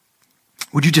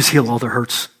 would you just heal all their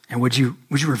hurts? And would you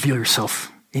reveal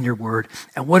yourself in your word?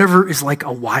 And whatever is like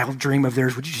a wild dream of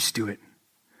theirs, would you just do it?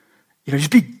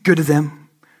 Just be good to them.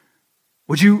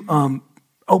 Would you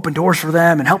open doors for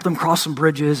them and help them cross some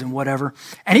bridges and whatever?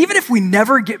 And even if we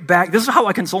never get back, this is how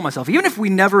I console myself. Even if we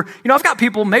never, I've got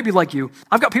people, maybe like you,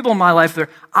 I've got people in my life there,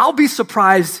 I'll be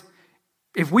surprised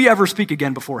if we ever speak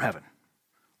again before heaven.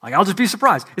 Like, I'll just be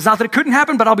surprised. It's not that it couldn't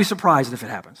happen, but I'll be surprised if it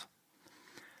happens.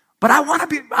 But I'm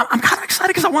kind of excited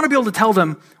because I want to be able to tell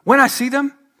them when I see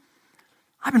them,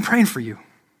 I've been praying for you.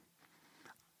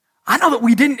 I know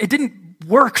that it didn't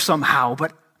work somehow,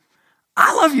 but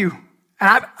I love you.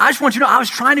 And I just want you to know I was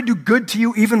trying to do good to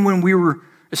you even when we were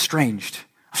estranged.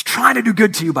 I was trying to do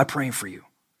good to you by praying for you.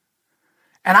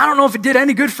 And I don't know if it did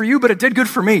any good for you, but it did good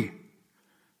for me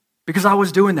because I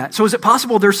was doing that. So is it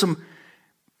possible there's some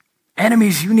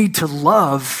enemies you need to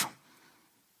love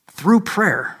through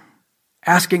prayer,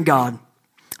 asking God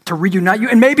to reunite you?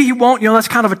 And maybe he won't, that's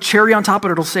kind of a cherry on top, but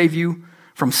it'll save you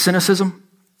from cynicism.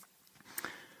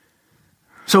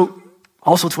 So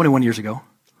also 21 years ago,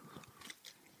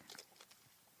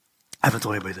 I haven't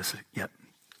told anybody this yet.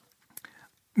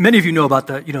 Many of you know about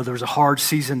there was a hard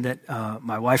season that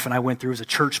my wife and I went through. It was a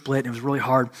church split, and it was really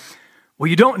hard.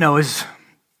 What you don't know is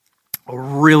a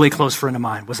really close friend of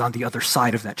mine was on the other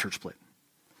side of that church split.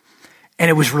 And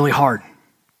it was really hard.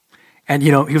 And,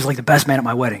 he was like the best man at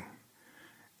my wedding.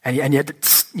 And yet,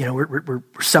 we're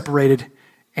separated.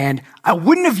 And I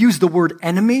wouldn't have used the word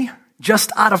enemy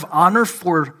just out of honor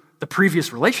for the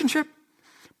previous relationship,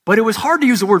 but it was hard to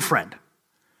use the word friend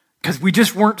because we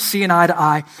just weren't seeing eye to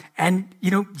eye. And,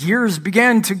 years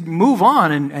began to move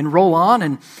on and roll on.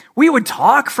 And we would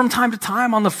talk from time to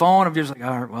time on the phone. I'm just like,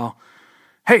 all right, well,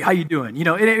 hey, how you doing?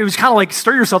 It was kind of like,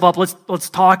 stir yourself up. Let's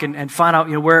talk and find out,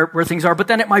 where things are. But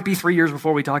then it might be 3 years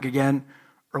before we talk again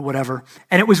or whatever.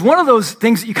 And it was one of those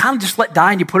things that you kind of just let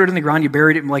die and you put it in the ground, you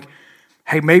buried it, and like,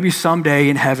 hey, maybe someday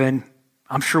in heaven,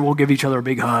 I'm sure we'll give each other a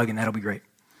big hug and that'll be great.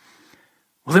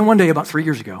 Well, then one day about 3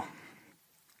 years ago,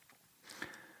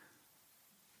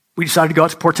 we decided to go out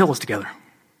to Portillo's together.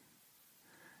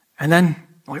 And then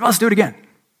I'm like, let's do it again.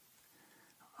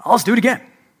 Let's do it again.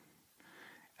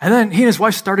 And then he and his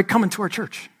wife started coming to our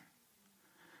church.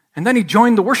 And then he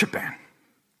joined the worship band.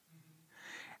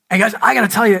 And guys, I got to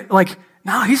tell you,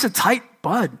 now he's a tight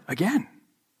bud again.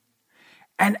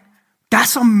 And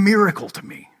that's a miracle to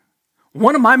me.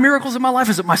 One of my miracles in my life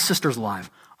is that my sister's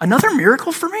alive. Another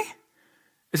miracle for me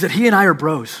is that he and I are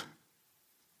bros.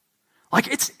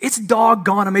 It's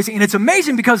doggone amazing. And it's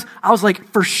amazing because I was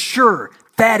like, for sure,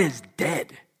 that is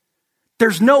dead.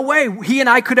 There's no way he and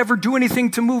I could ever do anything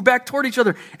to move back toward each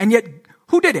other. And yet,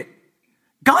 who did it?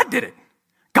 God did it.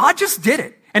 God just did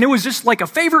it. And it was just like a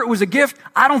favor. It was a gift.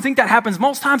 I don't think that happens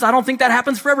most times. I don't think that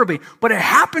happens for everybody. But it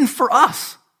happened for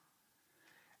us.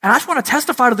 And I just want to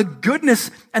testify to the goodness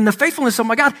and the faithfulness of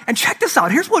my God. And check this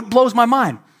out. Here's what blows my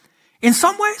mind. In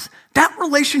some ways, that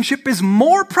relationship is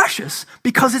more precious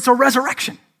because it's a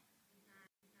resurrection.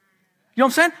 You know what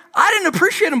I'm saying? I didn't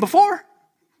appreciate him before.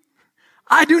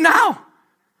 I do now.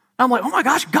 I'm like, oh my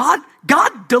gosh,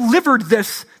 God delivered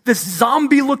this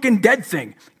zombie-looking dead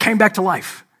thing, came back to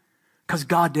life because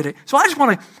God did it. So I just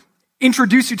want to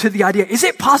introduce you to the idea. Is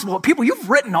it possible? People you've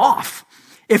written off.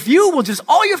 If you will just,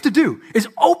 all you have to do is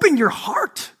open your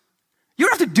heart. You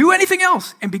don't have to do anything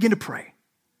else and begin to pray.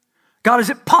 God, is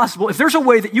it possible, if there's a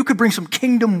way that you could bring some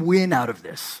kingdom win out of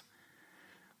this,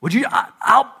 would you,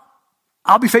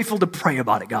 I'll be faithful to pray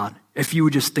about it, God, if you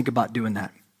would just think about doing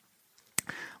that.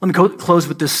 Let me close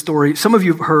with this story. Some of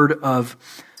you have heard of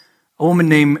a woman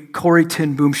named Corrie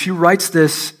ten Boom. She writes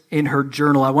this in her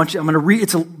journal. I'm going to read,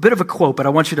 it's a bit of a quote, but I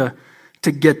want you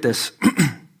to get this.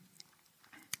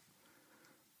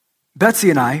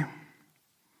 Betsy and I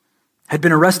had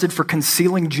been arrested for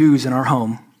concealing Jews in our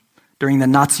home during the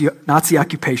Nazi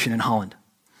occupation in Holland.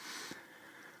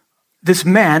 This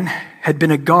man had been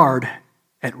a guard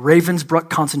at Ravensbrück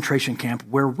concentration camp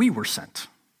where we were sent.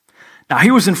 Now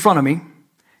he was in front of me,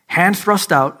 hand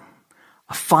thrust out,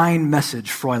 a fine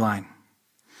message, Fräulein.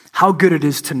 How good it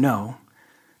is to know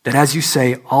that, as you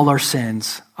say, all our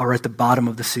sins are at the bottom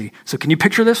of the sea. So can you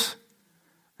picture this?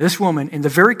 This woman, in the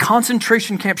very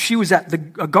concentration camp she was at,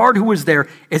 a guard who was there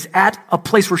is at a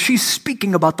place where she's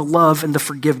speaking about the love and the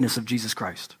forgiveness of Jesus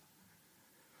Christ.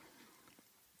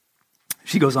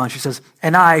 She goes on, she says,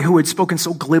 and I, who had spoken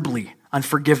so glibly on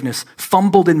forgiveness,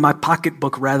 fumbled in my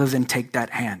pocketbook rather than take that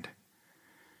hand.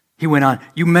 He went on,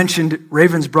 you mentioned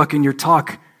Ravensbrück in your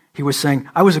talk. He was saying,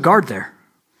 I was a guard there.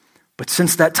 But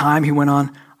since that time, he went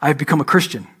on, I've become a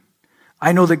Christian.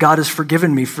 I know that God has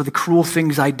forgiven me for the cruel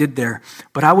things I did there,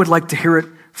 but I would like to hear it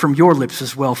from your lips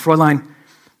as well. Fräulein,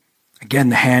 again,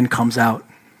 the hand comes out.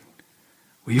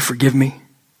 Will you forgive me?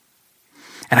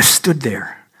 And I stood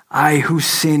there. I whose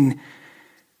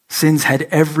sins had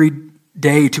every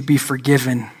day to be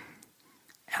forgiven,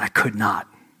 and I could not.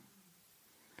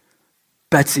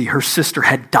 Betsy, her sister,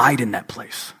 had died in that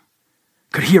place.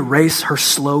 Could he erase her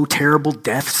slow, terrible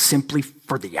death simply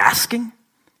for the asking?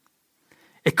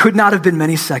 It could not have been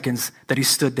many seconds that he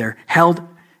stood there,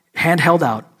 hand held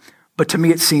out, but to me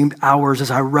it seemed hours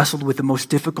as I wrestled with the most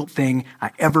difficult thing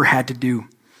I ever had to do.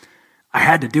 I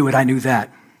had to do it, I knew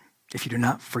that. If you do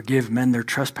not forgive men their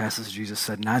trespasses, Jesus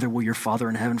said, neither will your Father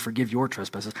in heaven forgive your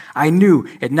trespasses. I knew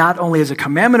it not only as a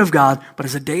commandment of God, but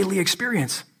as a daily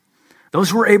experience. Those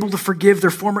who were able to forgive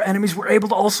their former enemies were able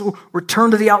to also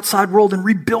return to the outside world and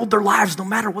rebuild their lives no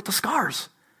matter what the scars.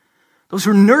 Those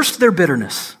who nursed their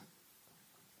bitterness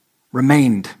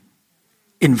remained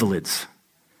invalids.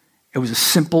 It was as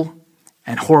simple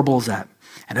and horrible as that.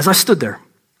 And as I stood there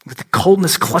with the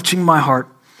coldness clutching my heart,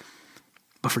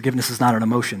 but forgiveness is not an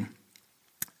emotion,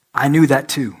 I knew that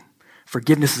too.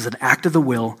 Forgiveness is an act of the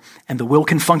will, and the will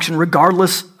can function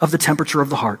regardless of the temperature of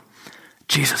the heart.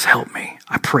 Jesus, help me.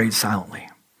 I prayed silently.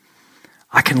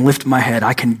 I can lift my head.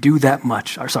 I can do that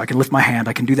much. I can lift my hand.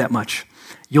 I can do that much.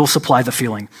 You'll supply the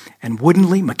feeling. And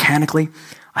woodenly, mechanically,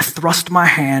 I thrust my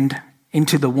hand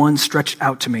into the one stretched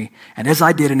out to me. And as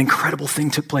I did, an incredible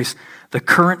thing took place. The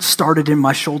current started in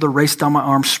my shoulder, raced down my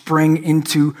arm, sprang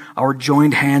into our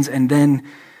joined hands, and then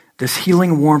this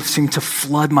healing warmth seemed to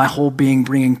flood my whole being,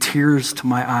 bringing tears to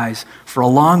my eyes. For a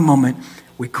long moment,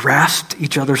 we grasped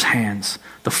each other's hands,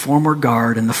 the former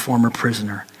guard and the former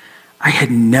prisoner. I had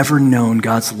never known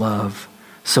God's love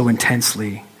so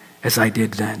intensely as I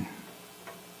did then.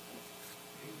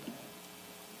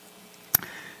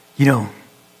 You know,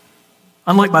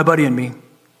 unlike my buddy and me,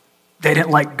 they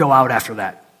didn't go out after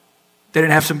that. They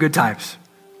didn't have some good times.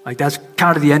 That's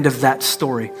kind of the end of that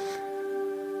story.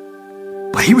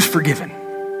 But he was forgiven.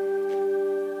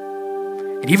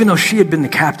 And even though she had been the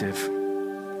captive,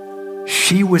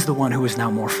 she was the one who was now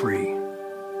more free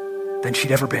than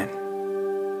she'd ever been.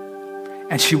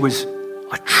 And she was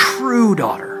a true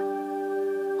daughter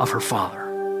of her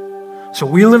father. So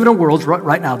we live in a world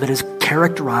right now that is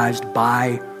characterized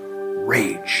by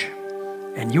rage.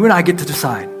 And you and I get to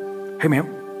decide, hey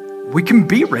man, we can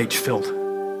be rage-filled,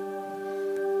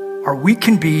 or we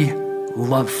can be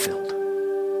love-filled.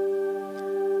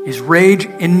 Is rage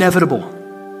inevitable?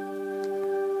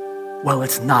 Well,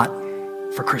 it's not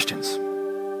for Christians.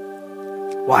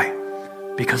 Why?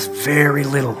 Because very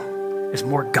little is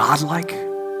more godlike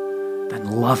than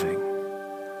loving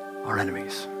our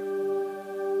enemies.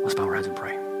 Let's bow our heads and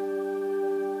pray.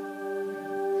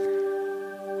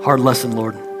 Hard lesson,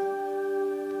 Lord.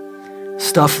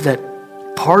 Stuff that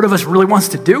part of us really wants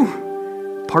to do,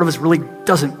 part of us really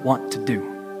doesn't want to do.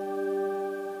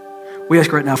 We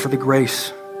ask right now for the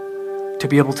grace to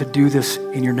be able to do this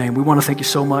in your name. We want to thank you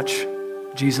so much,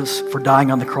 Jesus, for dying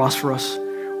on the cross for us.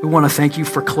 We want to thank you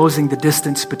for closing the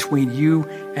distance between you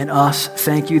and us.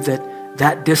 Thank you that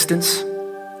that distance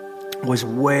was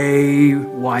way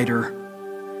wider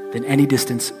than any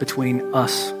distance between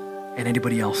us and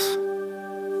anybody else.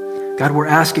 God, we're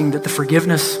asking that the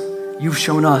forgiveness you've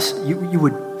shown us, you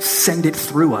would send it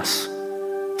through us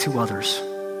to others.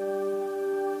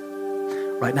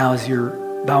 Right now, as you're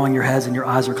bowing your heads and your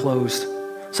eyes are closed,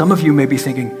 some of you may be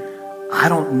thinking, I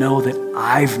don't know that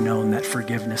I've known that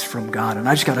forgiveness from God. And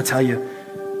I just got to tell you,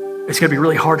 it's going to be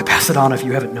really hard to pass it on if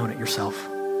you haven't known it yourself.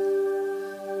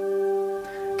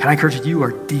 Can I encourage you, you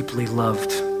are deeply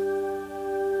loved.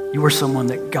 You are someone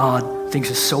that God thinks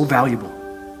is so valuable.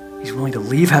 He's willing to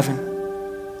leave heaven,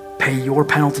 pay your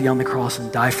penalty on the cross,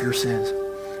 and die for your sins.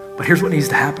 But here's what needs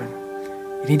to happen.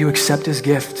 You need to accept his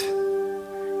gift.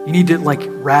 You need to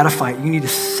ratify it. You need to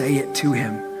say it to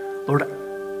him. Lord,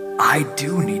 I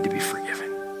do need to be forgiven.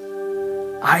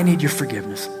 I need your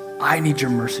forgiveness. I need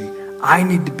your mercy. I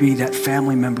need to be that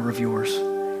family member of yours.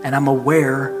 And I'm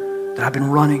aware that I've been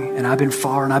running and I've been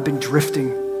far and I've been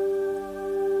drifting.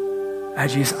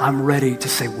 Jesus, I'm ready to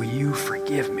say, will you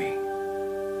forgive me?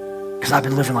 Because I've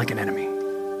been living like an enemy.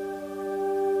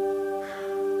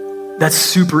 That's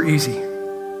super easy.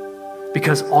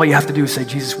 Because all you have to do is say,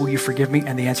 Jesus, will you forgive me?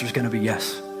 And the answer is going to be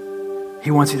yes. He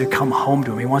wants you to come home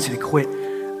to him. He wants you to quit,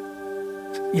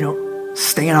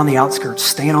 staying on the outskirts,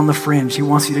 staying on the fringe. He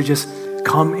wants you to just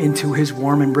come into his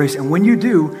warm embrace. And when you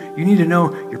do, you need to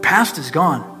know your past is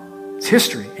gone. It's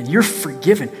history, and you're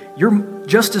forgiven. You're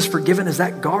just as forgiven as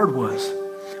that guard was.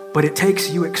 But it takes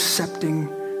you accepting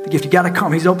the gift. You got to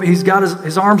come. He's open. He's got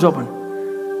his arms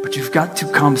open. But you've got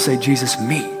to come say, Jesus,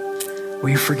 me. Will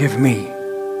you forgive me?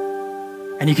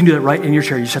 And you can do that right in your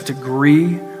chair. You just have to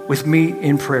agree with me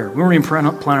in prayer. We weren't even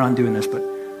planning on doing this, but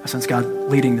I sense God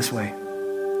leading this way.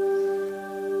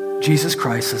 Jesus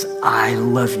Christ says, I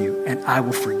love you, and I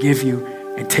will forgive you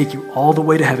and take you all the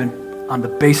way to heaven on the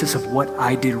basis of what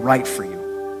I did right for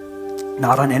you.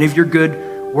 Not on any of your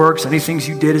good works, any things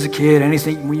you did as a kid,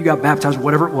 anything when you got baptized,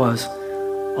 whatever it was,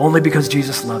 only because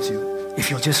Jesus loves you.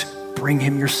 If you'll just bring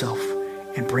him yourself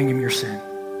and bring him your sin.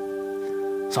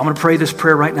 So I'm going to pray this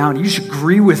prayer right now, and you should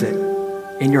agree with it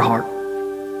in your heart,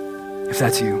 if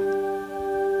that's you.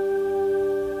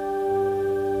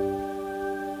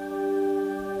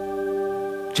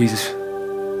 Jesus,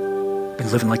 I've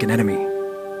been living like an enemy.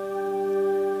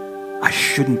 I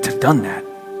shouldn't have done that.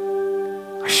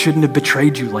 I shouldn't have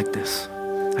betrayed you like this.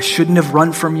 I shouldn't have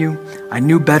run from you. I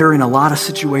knew better in a lot of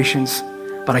situations,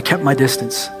 but I kept my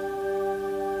distance.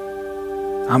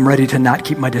 I'm ready to not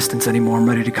keep my distance anymore. I'm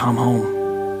ready to come home.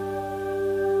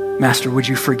 Master, would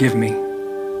you forgive me?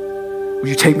 Would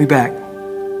you take me back?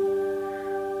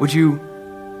 Would you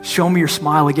show me your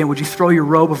smile again? Would you throw your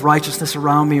robe of righteousness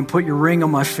around me and put your ring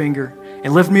on my finger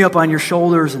and lift me up on your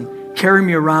shoulders and carry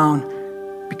me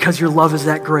around because your love is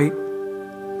that great?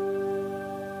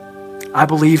 I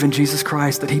believe in Jesus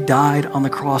Christ, that he died on the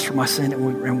cross for my sin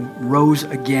and rose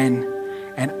again.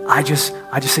 And I just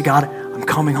say, God, I'm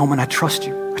coming home and I trust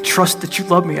you. I trust that you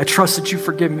love me. I trust that you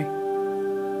forgive me.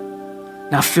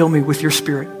 Now fill me with your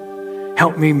spirit.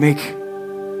 Help me be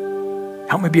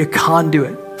a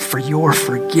conduit for your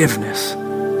forgiveness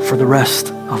for the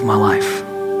rest of my life.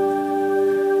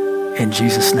 In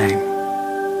Jesus' name,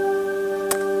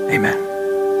 amen.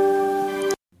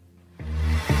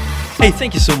 Hey,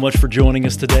 thank you so much for joining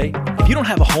us today. If you don't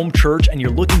have a home church and you're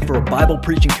looking for a Bible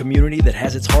preaching community that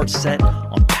has its heart set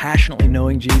on passionately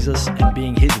knowing Jesus and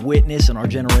being his witness in our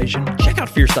generation, check out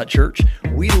Fierce.Church.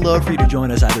 We'd love for you to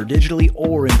join us either digitally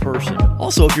or in person.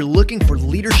 Also, if you're looking for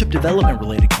leadership development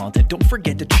related content, don't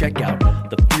forget to check out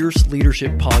the Fierce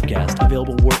Leadership Podcast,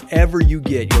 available wherever you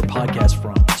get your podcast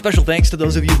from. Special thanks to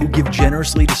those of you who give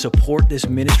generously to support this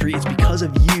ministry. It's because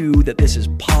of you that this is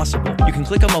possible. You can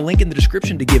click on the link in the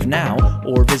description to give now,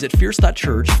 or visit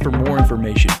Fierce.Church for more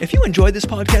information. If you enjoyed this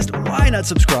podcast, why not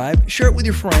subscribe, share it with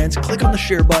your friends, click on the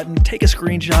share button, take a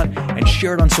screenshot, and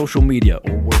share it on social media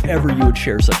or wherever you would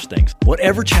share such things.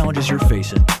 Whatever challenges you're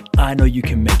facing, I know you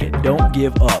can make it. Don't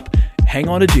give up. Hang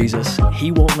on to Jesus.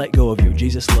 He won't let go of you.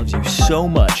 Jesus loves you so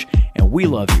much, and we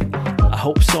love you. I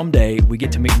hope someday we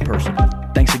get to meet in person.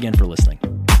 Thanks again for listening.